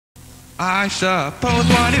I suppose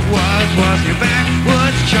what it was your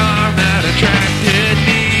backwoods charm that attracted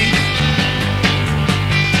me.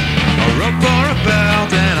 A rope or a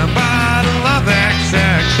belt and a bottle of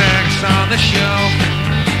XXX on the shelf.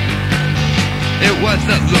 It was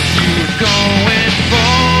the look you were going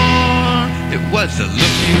for. It was the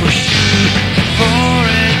look you were shooting for.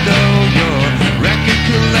 And though your record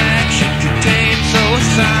collection contained so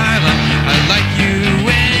silent, I like you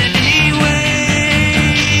anyway.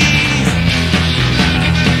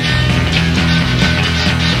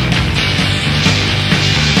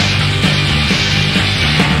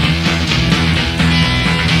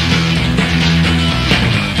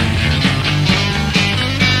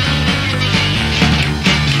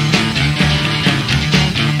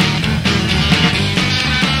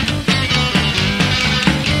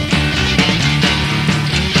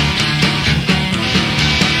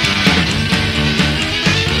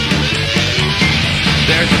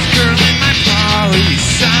 There's this girl in my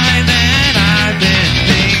poli-sci that I've been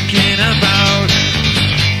thinking about.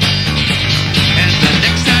 And the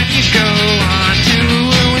next time you go on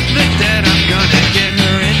tour with the dead, I'm gonna get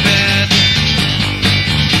her in bed.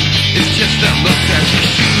 It's just the look that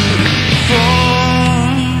you're shooting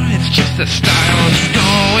for. It's just the style she's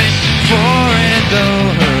going for. And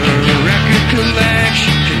though her record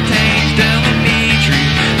collection contains telemetry,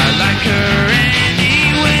 I like her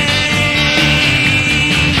anyway.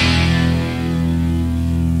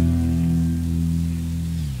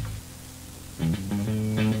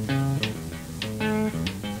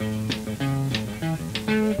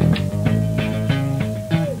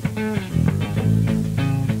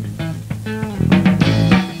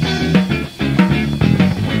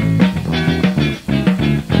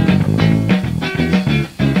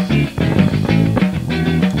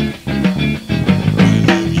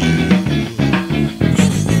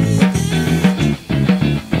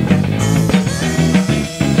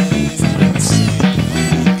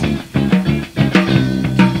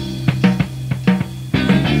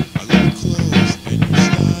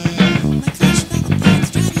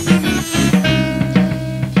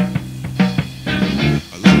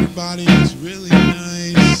 Is really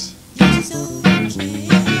nice.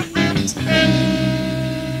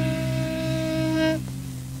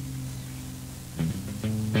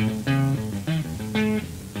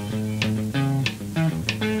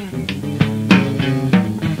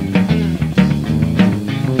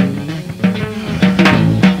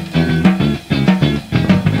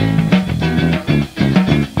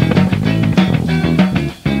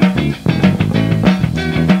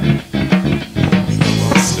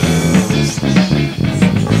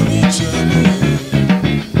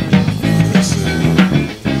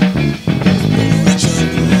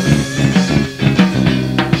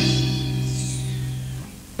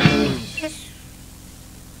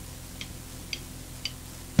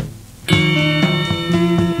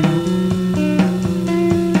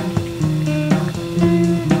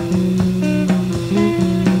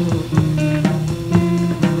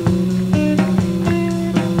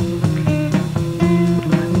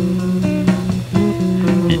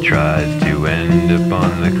 Tries to end up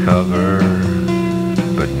on the cover,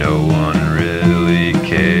 but no one really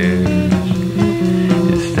cares.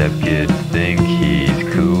 His stepkids think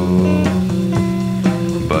he's cool,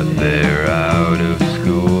 but they're out of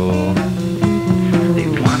school. They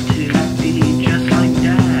want to be just like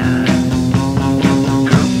Dad.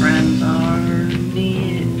 Girlfriends are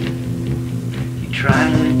needed. He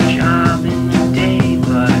tried a job in the day,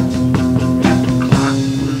 but the clock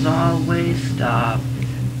was always stopped.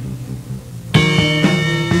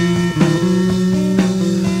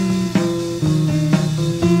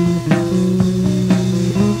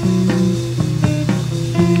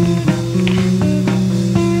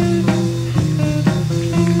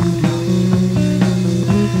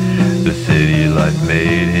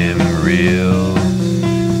 Made him real,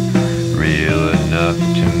 real enough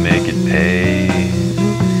to make it pay,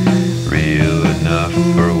 real enough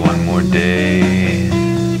for one more day,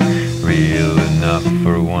 real enough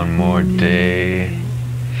for one more day.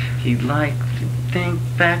 He'd like to think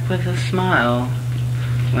back with a smile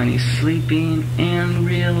when he's sleeping in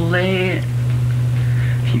real late.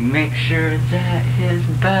 He makes sure that his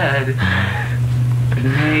bed is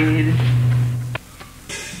made.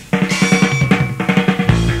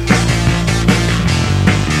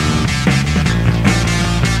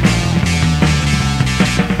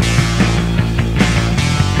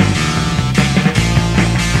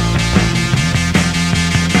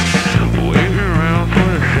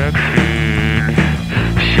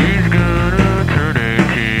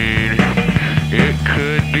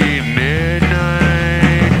 Could be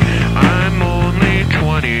midnight. I'm only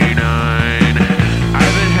 29.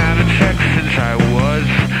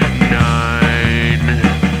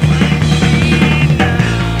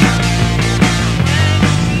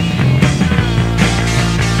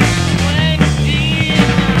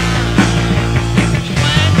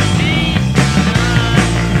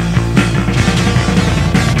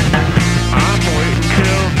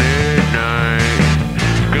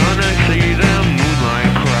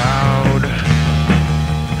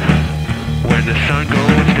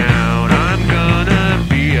 goes down, I'm gonna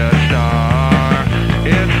be a star.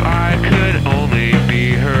 If I could only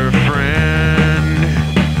be her friend,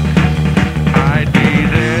 I'd be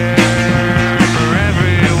there for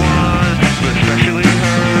everyone, but especially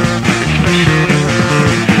her, especially her.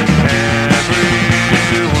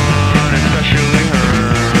 Everyone, especially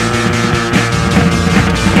her.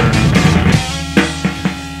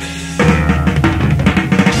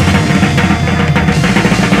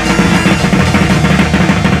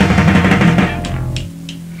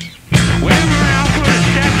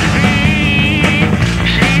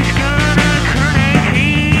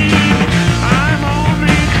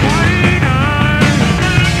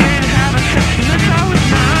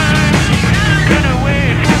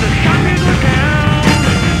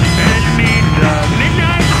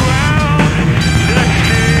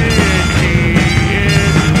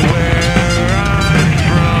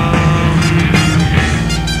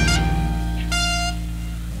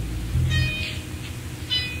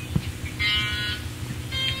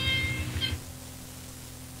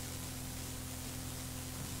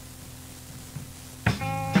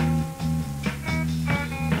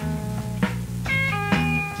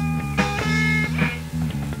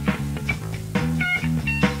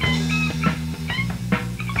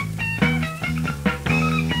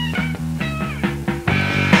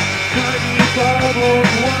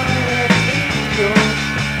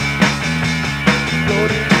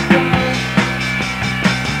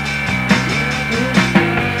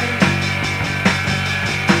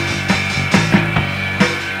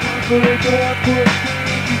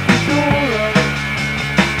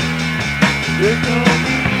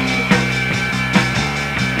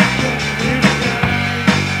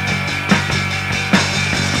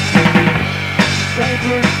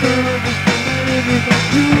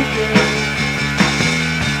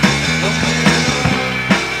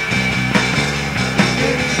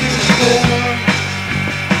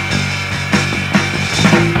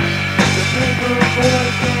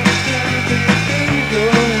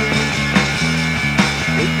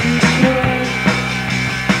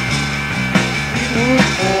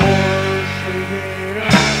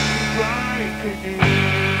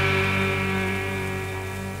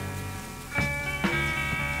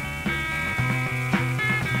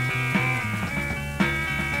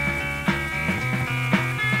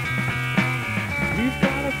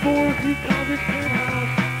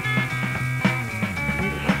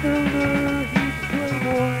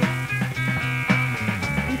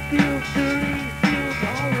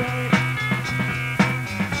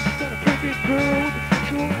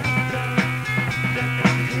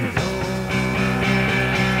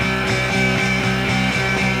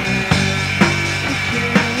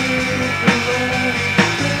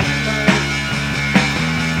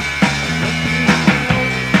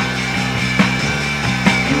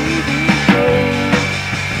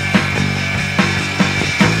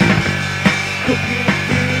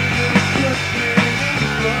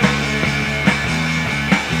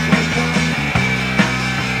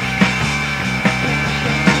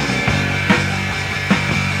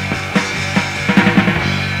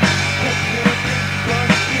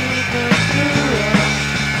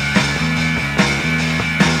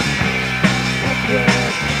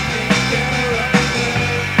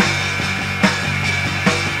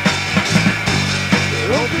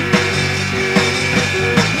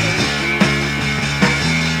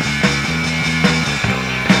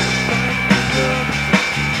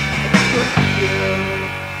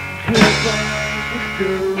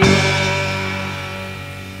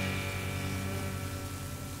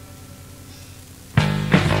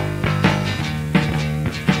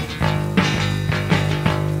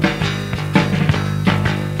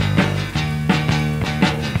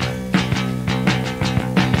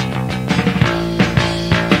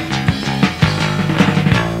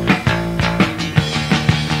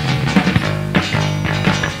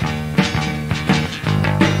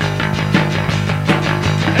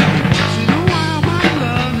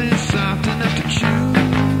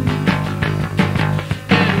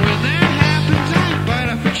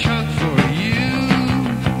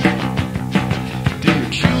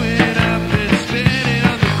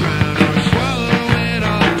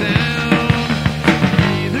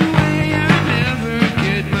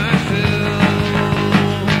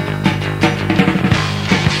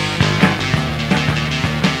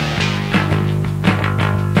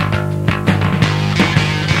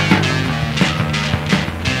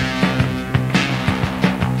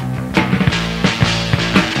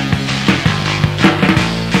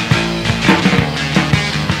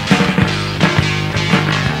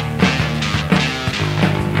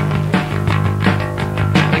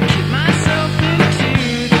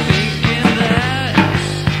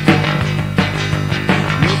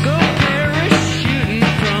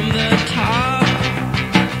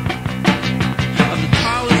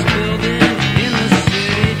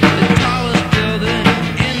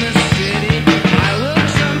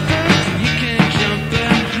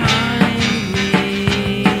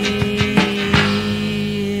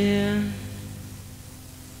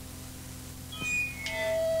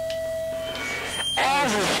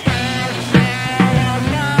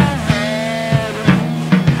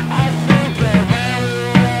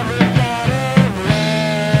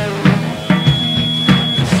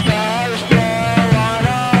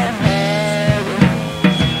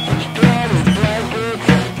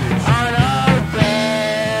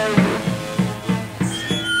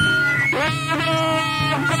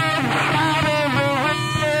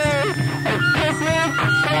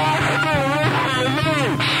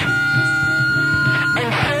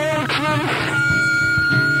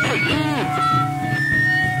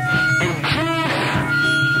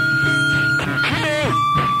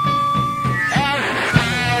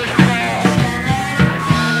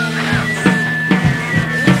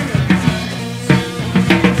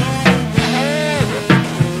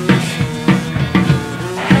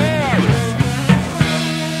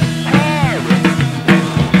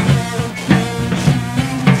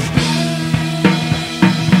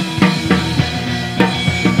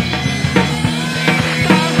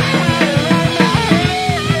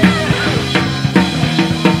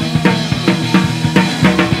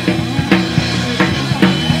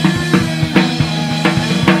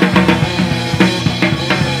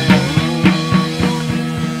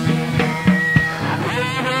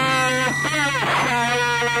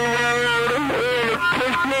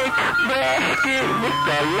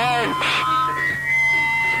 Mr. Lunch.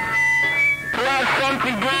 Plus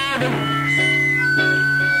something good.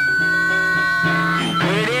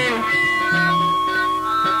 Put it in.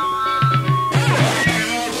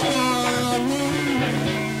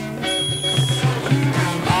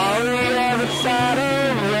 On the other side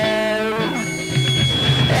of the road,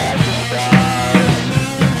 at the start.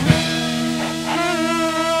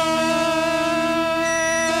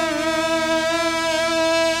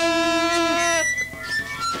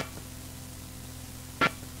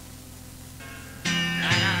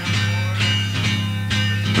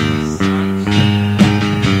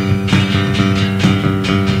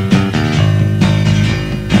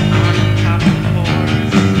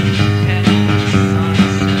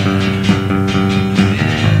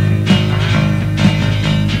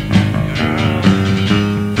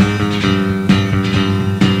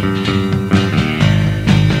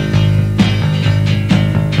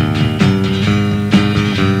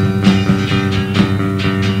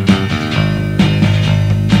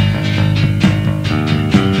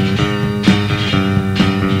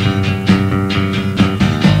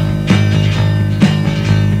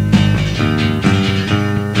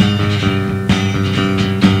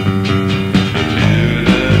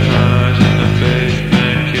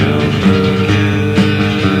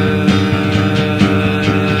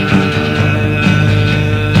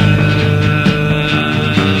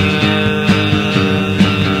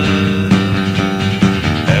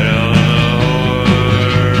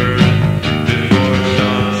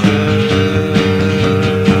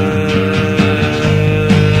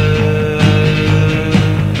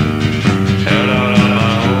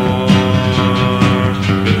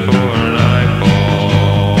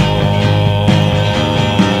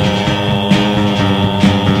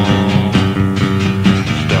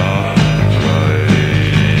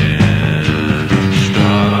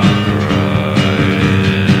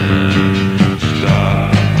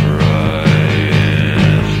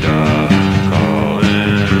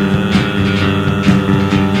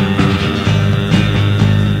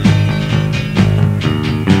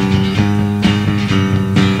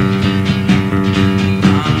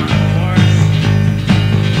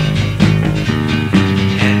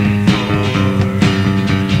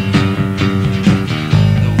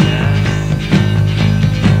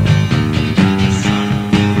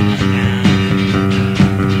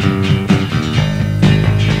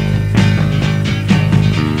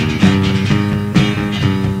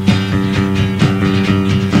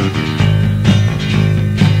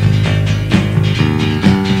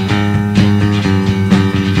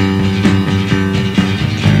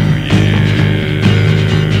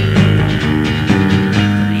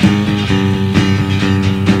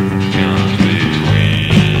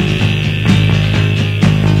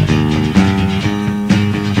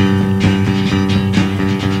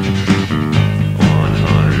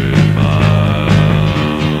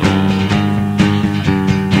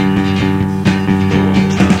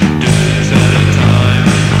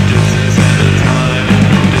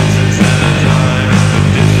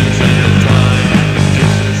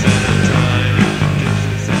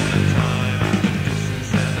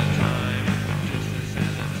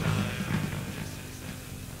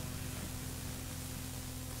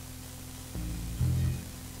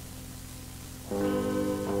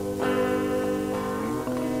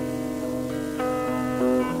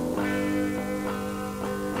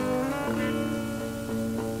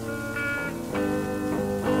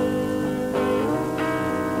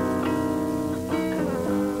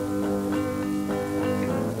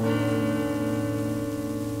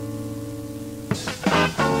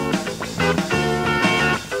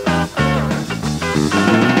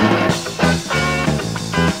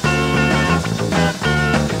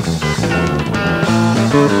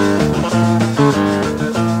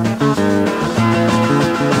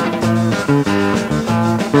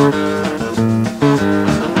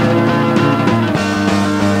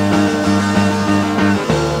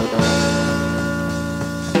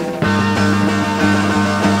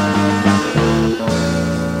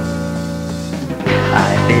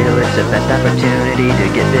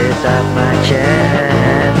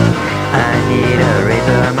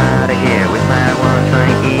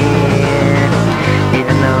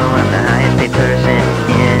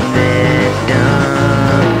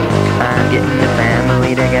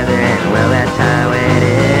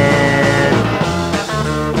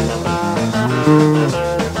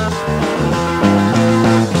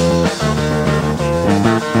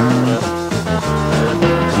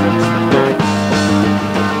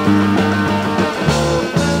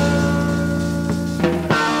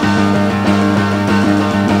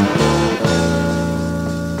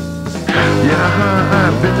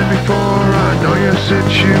 before I know your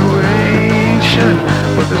situation,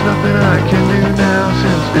 but there's nothing I can do now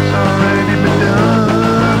since it's already been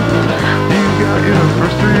done. You got your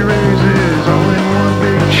first 3 raises all in one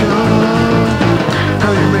big chunk.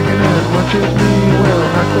 How you're making as much as me? Well,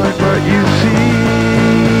 not quite, but you see.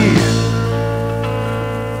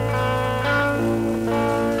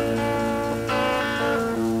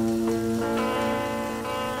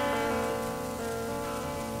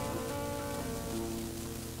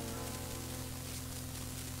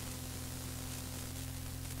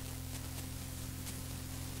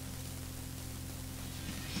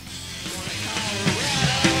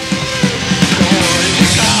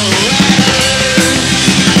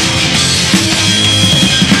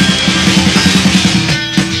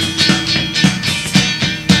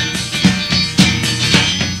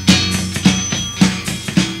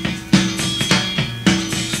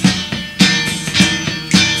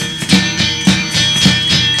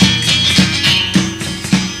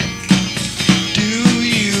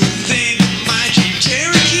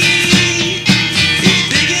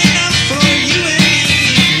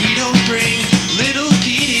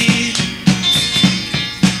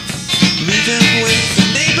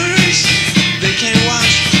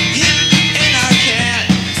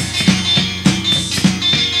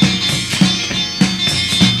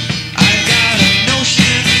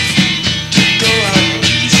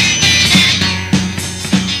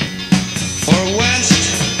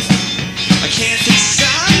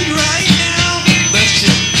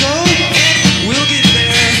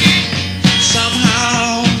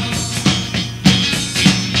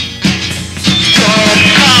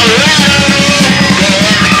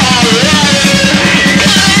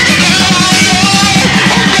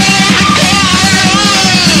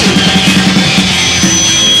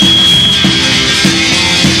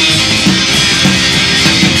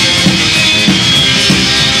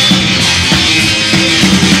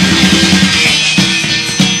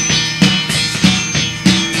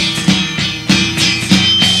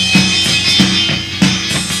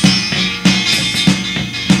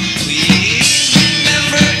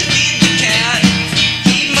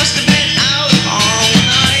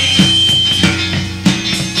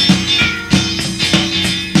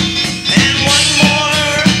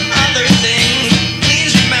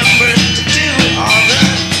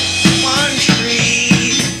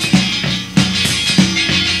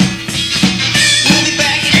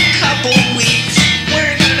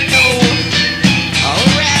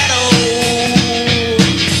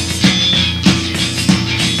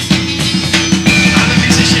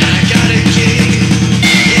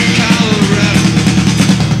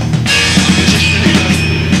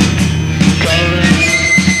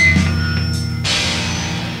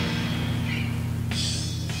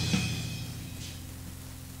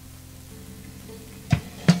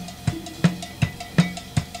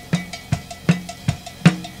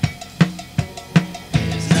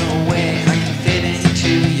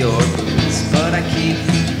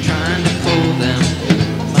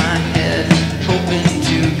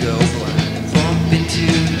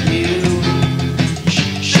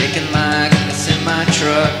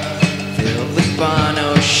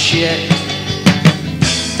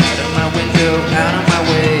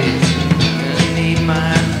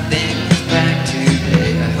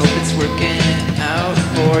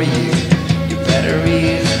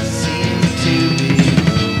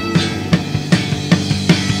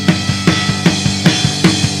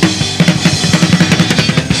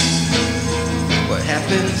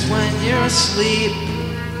 asleep?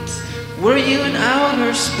 Were you in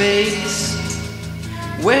outer space?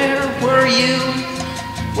 Where were you?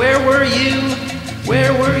 Where were you?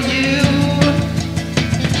 Where were you?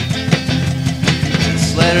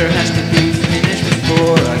 This letter has to be finished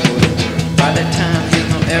before I go to work. By that time you'll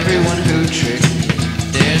know everyone who tricked me.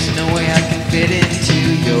 There's no way I can fit into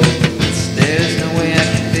your boots. There's no way I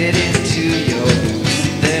can fit into your boots.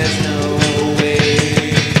 There's no way.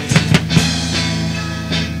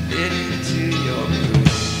 Fit into your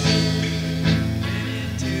boots. Fit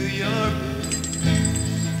into your boots.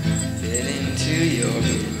 Fit into your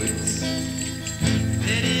boots.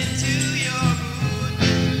 Fit into your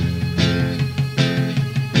boots.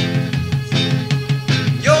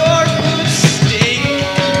 Your boots stink.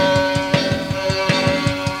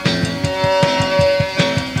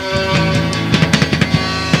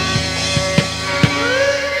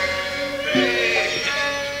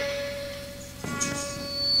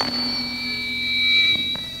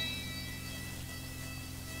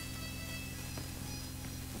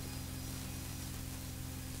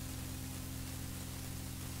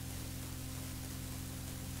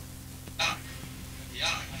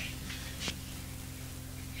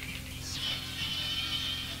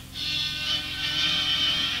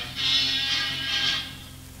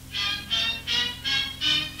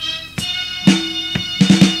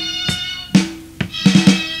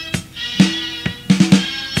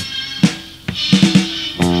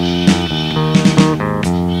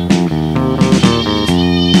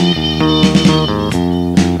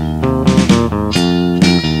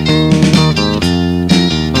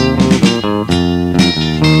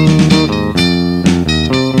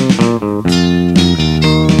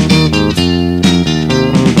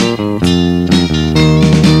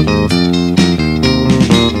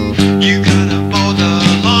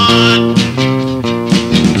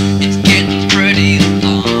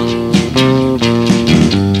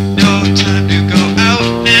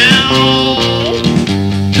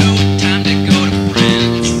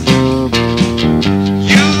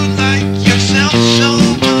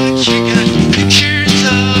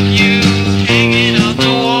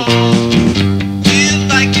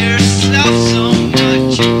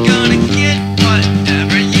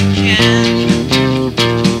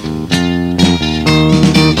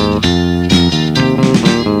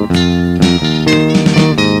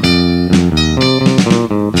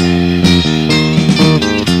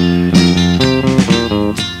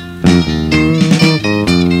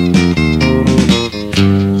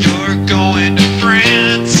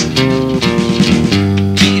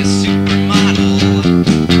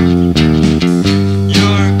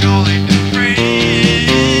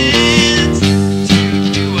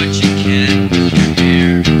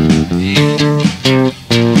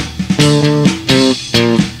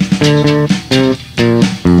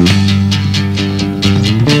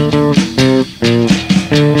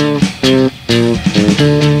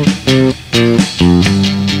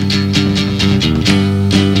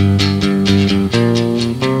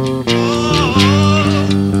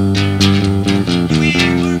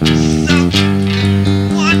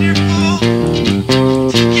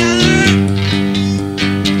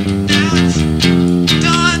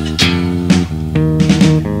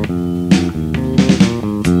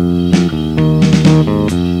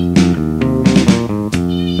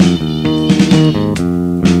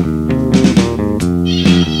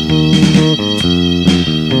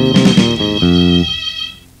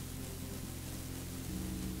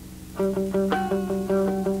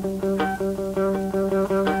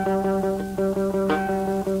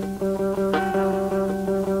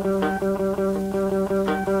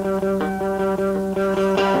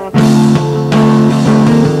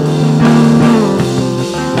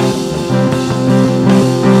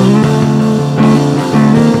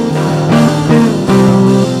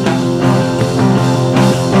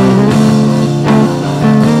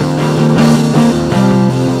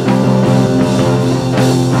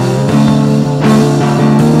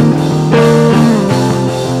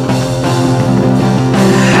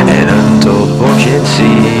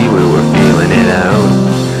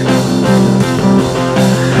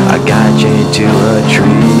 chained to a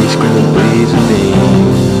tree, screaming please with me.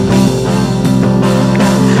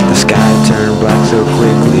 The sky turned black so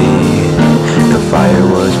quickly, the fire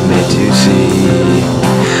was made to see.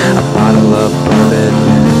 A bottle of bourbon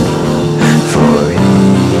for heat.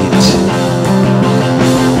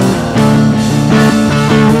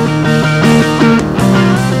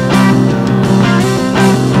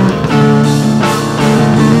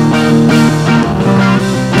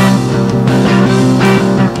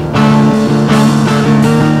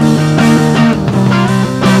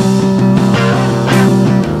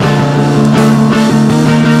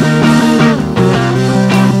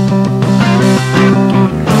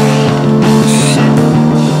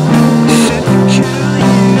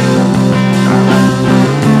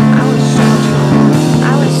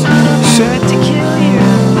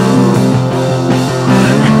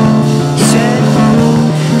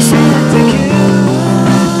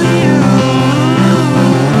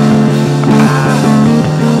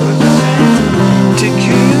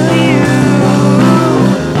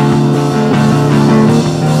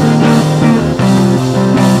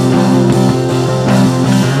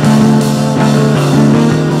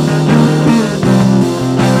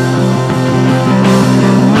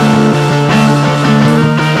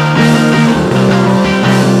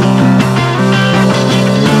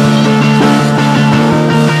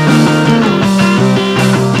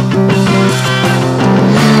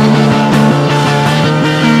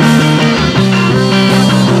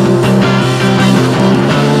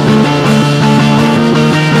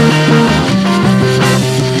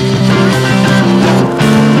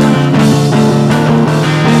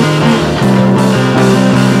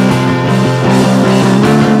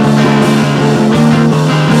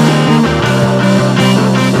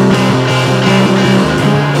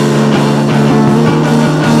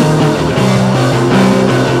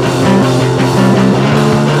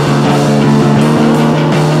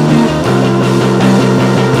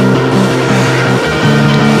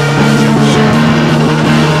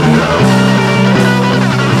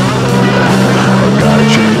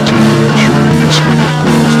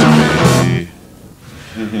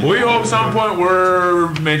 We hope some point where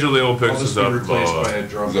major label picks us up. Replaced by a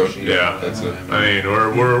drum machine. Yeah, That's it. I mean,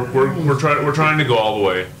 we're trying to go all the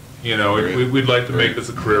way. You know, we'd like to make this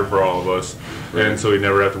a career for all of us, and so we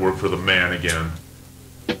never have to work for the man again.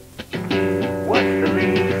 What's the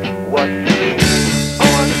least, what's the least,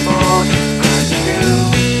 or the most I can do?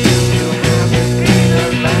 You have to be the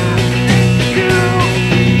last thing to do.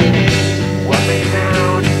 What me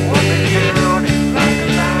down, like a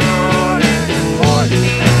loud and voice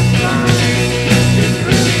that's lying. It's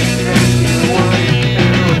really exactly what it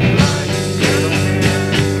sounds like. Little bit,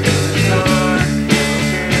 little dark, little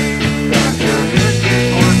bit, got your biscuit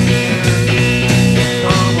on the end. It's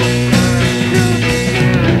almost time to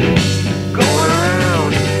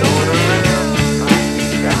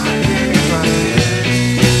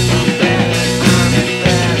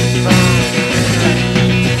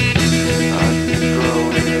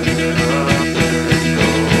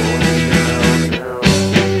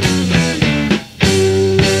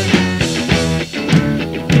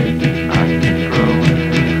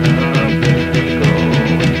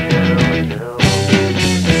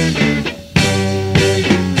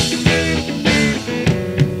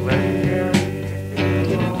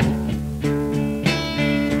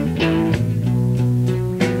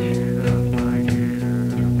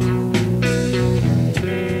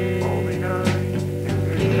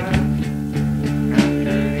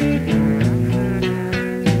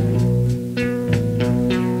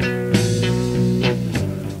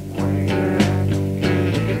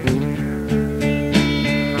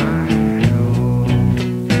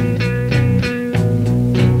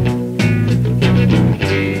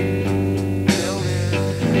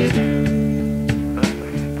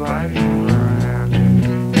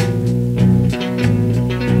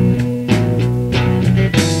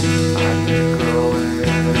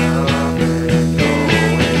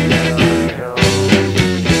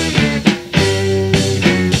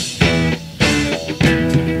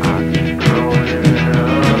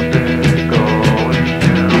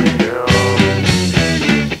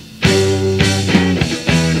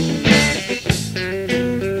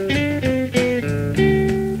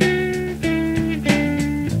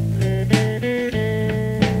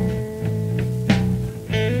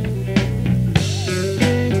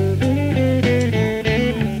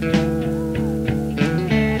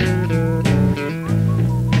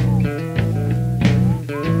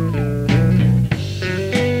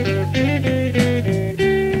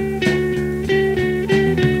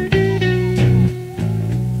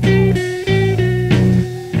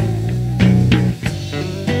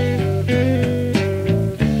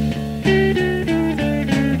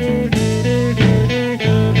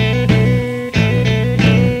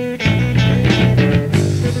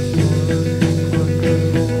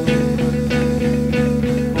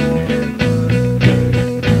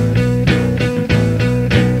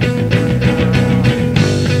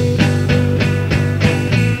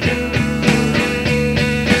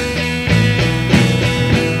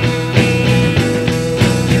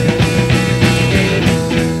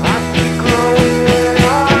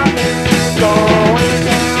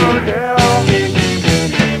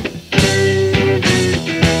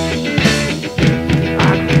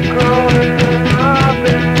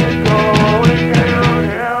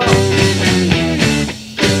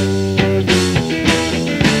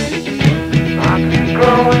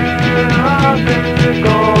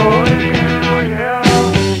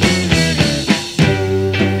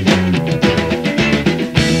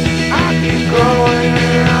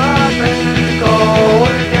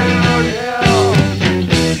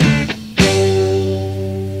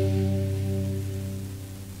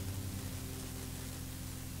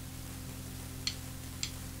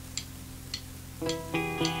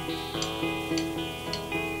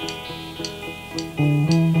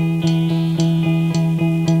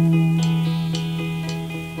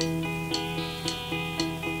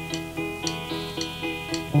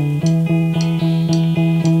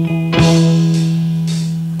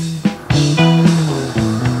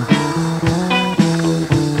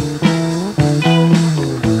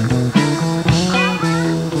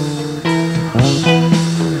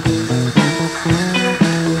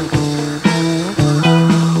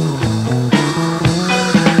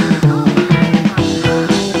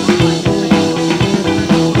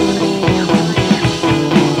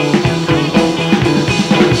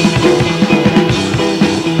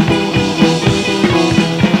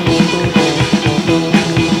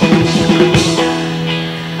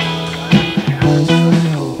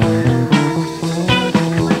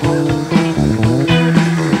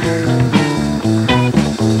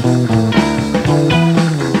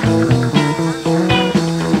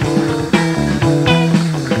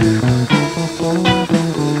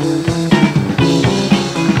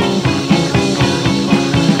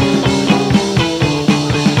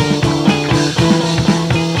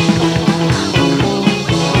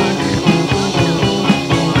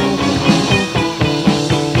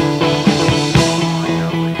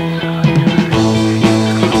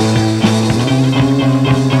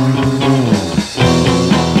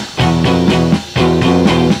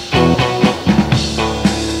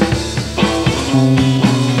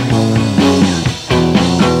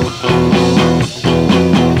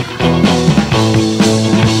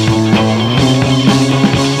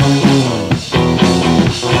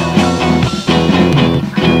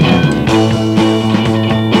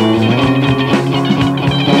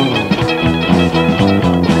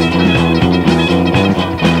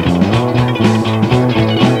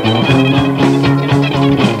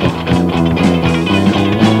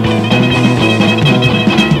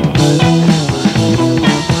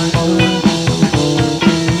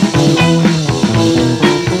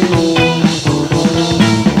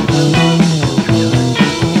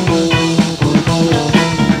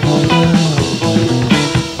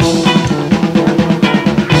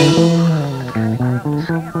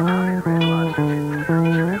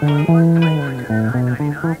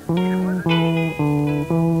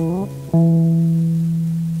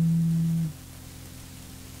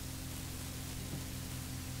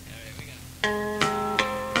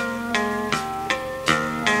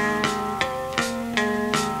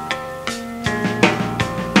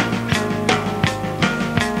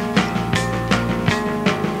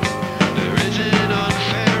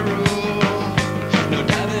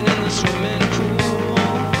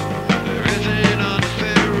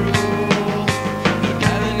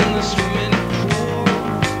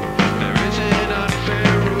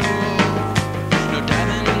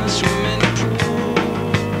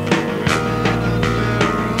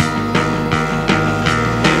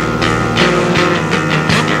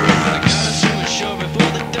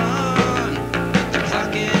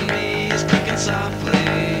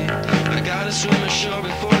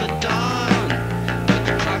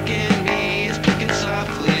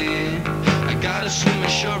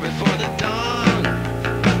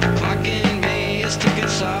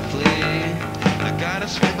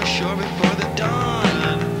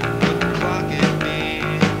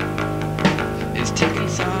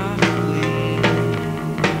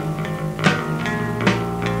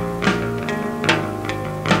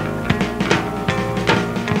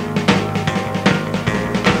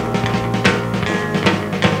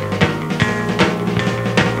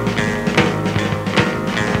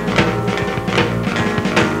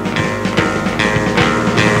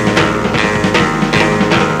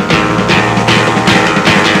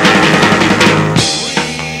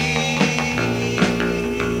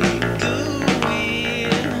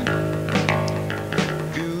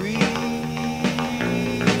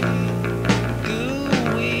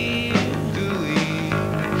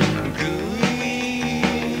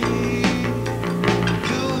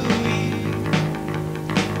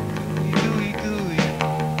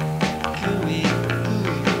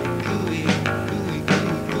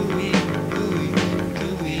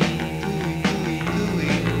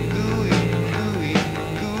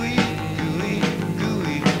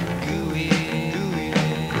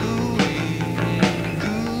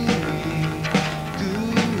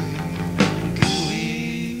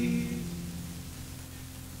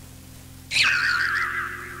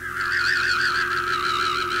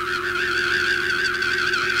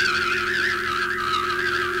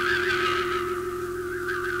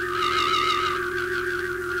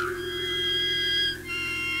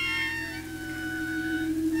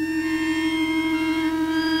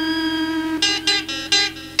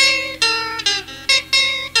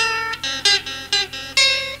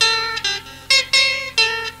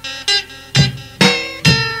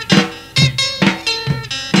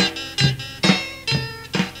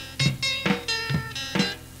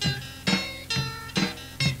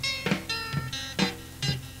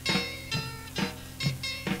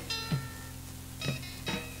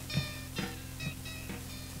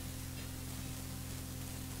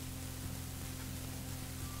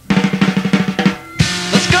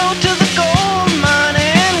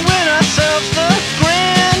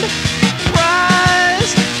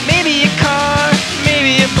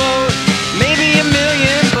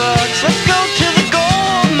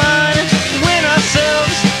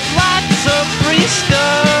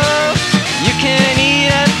stuff.